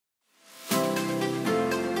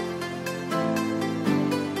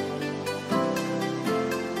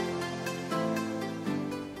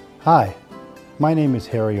Hi, my name is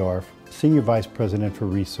Harry Orff, Senior Vice President for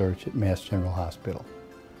Research at Mass General Hospital.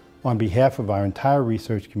 On behalf of our entire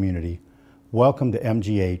research community, welcome to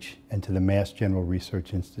MGH and to the Mass General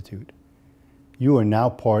Research Institute. You are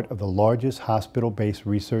now part of the largest hospital-based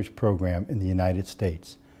research program in the United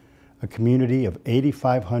States, a community of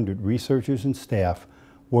 8,500 researchers and staff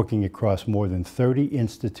working across more than 30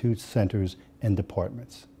 institutes, centers, and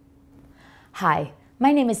departments. Hi,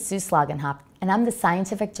 my name is Sue Slagenhop, and I'm the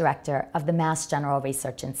Scientific Director of the Mass General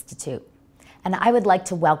Research Institute. And I would like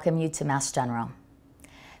to welcome you to Mass General.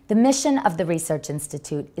 The mission of the Research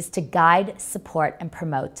Institute is to guide, support, and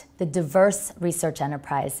promote the diverse research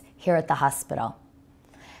enterprise here at the hospital.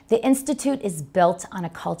 The Institute is built on a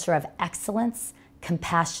culture of excellence,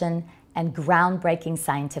 compassion, and groundbreaking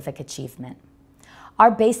scientific achievement.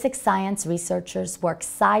 Our basic science researchers work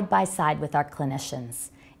side by side with our clinicians,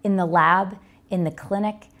 in the lab, in the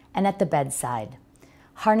clinic, and at the bedside,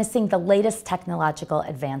 harnessing the latest technological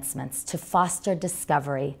advancements to foster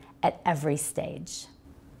discovery at every stage.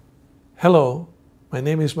 Hello, my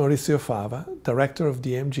name is Maurizio Fava, Director of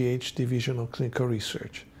the MGH Division of Clinical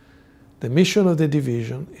Research. The mission of the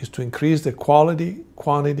division is to increase the quality,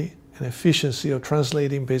 quantity, and efficiency of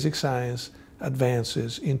translating basic science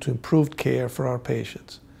advances into improved care for our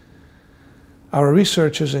patients. Our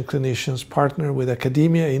researchers and clinicians partner with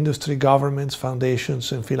academia, industry, governments, foundations,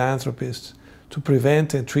 and philanthropists to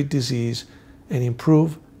prevent and treat disease and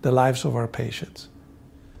improve the lives of our patients.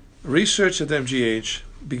 Research at MGH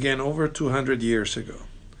began over 200 years ago.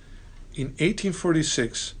 In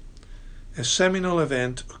 1846, a seminal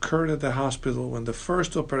event occurred at the hospital when the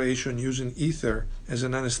first operation using ether as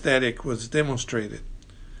an anesthetic was demonstrated,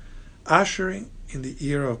 ushering in the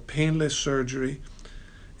era of painless surgery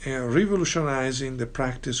and revolutionizing the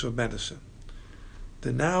practice of medicine.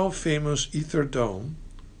 The now famous ether dome,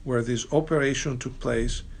 where this operation took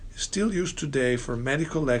place, is still used today for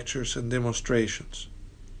medical lectures and demonstrations.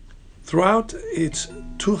 Throughout its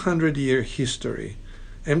 200-year history,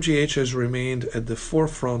 MGH has remained at the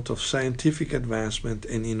forefront of scientific advancement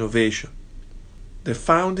and innovation. The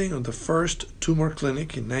founding of the first tumor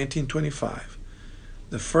clinic in 1925,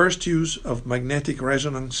 the first use of magnetic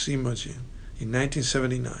resonance imaging in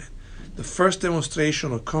 1979, the first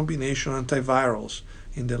demonstration of combination antivirals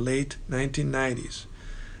in the late 1990s,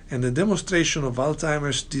 and the demonstration of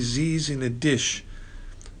Alzheimer's disease in a dish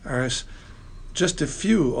are just a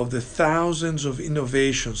few of the thousands of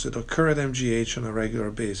innovations that occur at MGH on a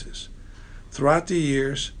regular basis. Throughout the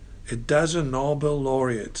years, a dozen Nobel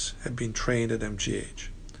laureates have been trained at MGH.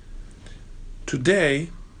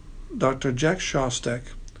 Today, Dr. Jack Szostak,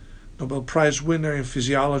 Nobel Prize winner in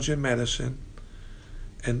Physiology and Medicine,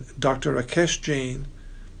 and Dr. Rakesh Jain,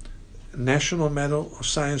 National Medal of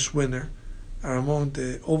Science winner, are among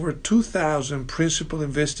the over 2,000 principal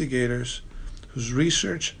investigators whose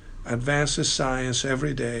research advances science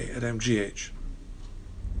every day at MGH.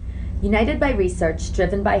 United by Research,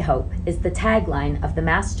 Driven by Hope is the tagline of the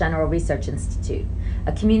Mass General Research Institute,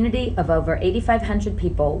 a community of over 8,500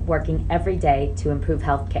 people working every day to improve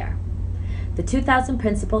healthcare. The 2,000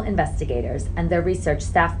 principal investigators and their research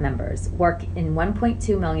staff members work in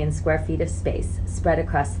 1.2 million square feet of space spread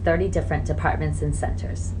across 30 different departments and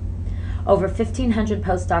centers. Over 1,500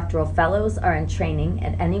 postdoctoral fellows are in training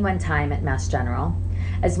at any one time at Mass General,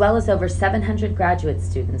 as well as over 700 graduate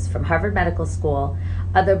students from Harvard Medical School,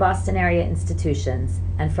 other Boston area institutions,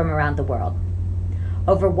 and from around the world.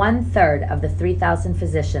 Over 1/3 of the 3,000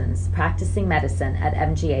 physicians practicing medicine at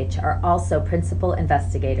MGH are also principal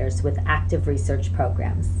investigators with active research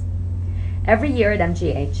programs. Every year at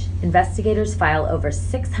MGH, investigators file over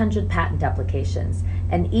 600 patent applications,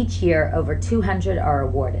 and each year over 200 are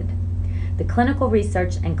awarded. The clinical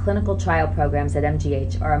research and clinical trial programs at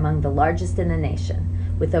MGH are among the largest in the nation,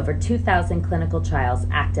 with over 2,000 clinical trials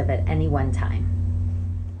active at any one time.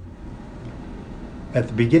 At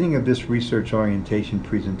the beginning of this research orientation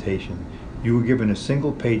presentation, you were given a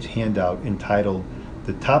single-page handout entitled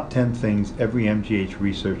The Top 10 Things Every MGH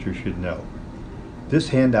Researcher Should Know. This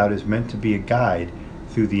handout is meant to be a guide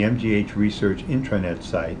through the MGH Research intranet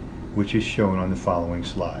site, which is shown on the following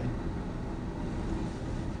slide.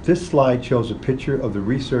 This slide shows a picture of the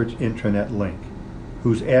Research intranet link,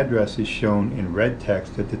 whose address is shown in red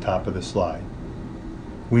text at the top of the slide.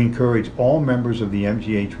 We encourage all members of the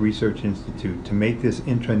MGH Research Institute to make this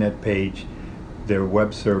intranet page their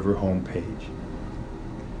web server homepage.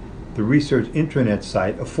 The Research intranet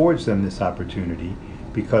site affords them this opportunity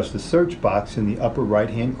because the search box in the upper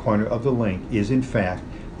right-hand corner of the link is in fact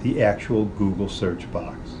the actual Google search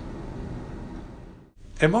box.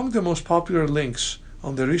 Among the most popular links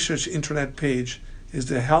on the Research intranet page is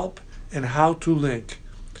the Help and How to link,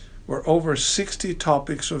 where over 60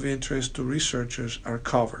 topics of interest to researchers are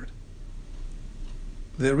covered.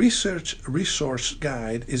 The Research Resource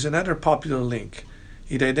Guide is another popular link.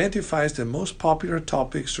 It identifies the most popular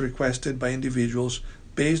topics requested by individuals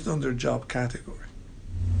based on their job category.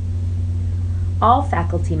 All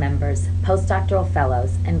faculty members, postdoctoral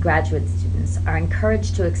fellows, and graduate students are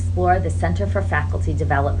encouraged to explore the Center for Faculty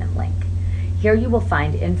Development link. Here you will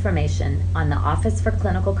find information on the Office for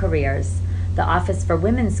Clinical Careers, the Office for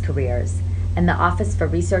Women's Careers, and the Office for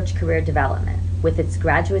Research Career Development, with its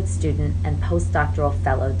graduate student and postdoctoral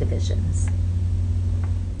fellow divisions.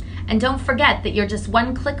 And don't forget that you're just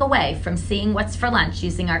one click away from seeing what's for lunch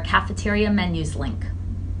using our cafeteria menus link.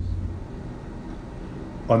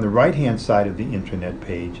 On the right-hand side of the intranet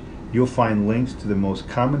page, you'll find links to the most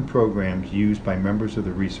common programs used by members of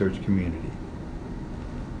the research community.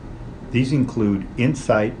 These include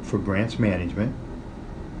Insight for grants management,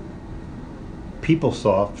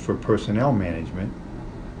 PeopleSoft for personnel management,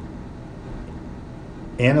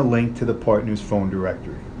 and a link to the partner's phone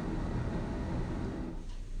directory.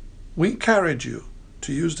 We encourage you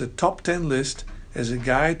to use the top 10 list as a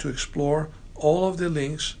guide to explore all of the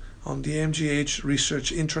links on the MGH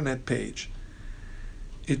Research intranet page.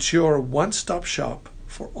 It's your one-stop shop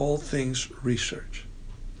for all things research.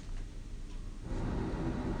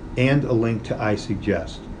 And a link to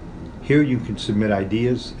iSuggest. Here you can submit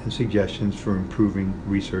ideas and suggestions for improving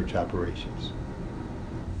research operations.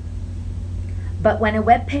 But when a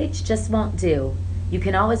web page just won't do, you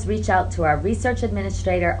can always reach out to our research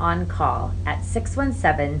administrator on call at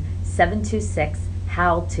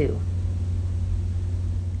 617-726-HAL2.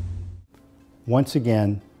 Once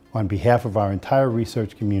again, on behalf of our entire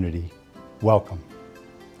research community, welcome.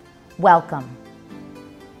 Welcome.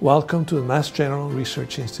 Welcome to the Mass General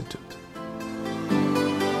Research Institute.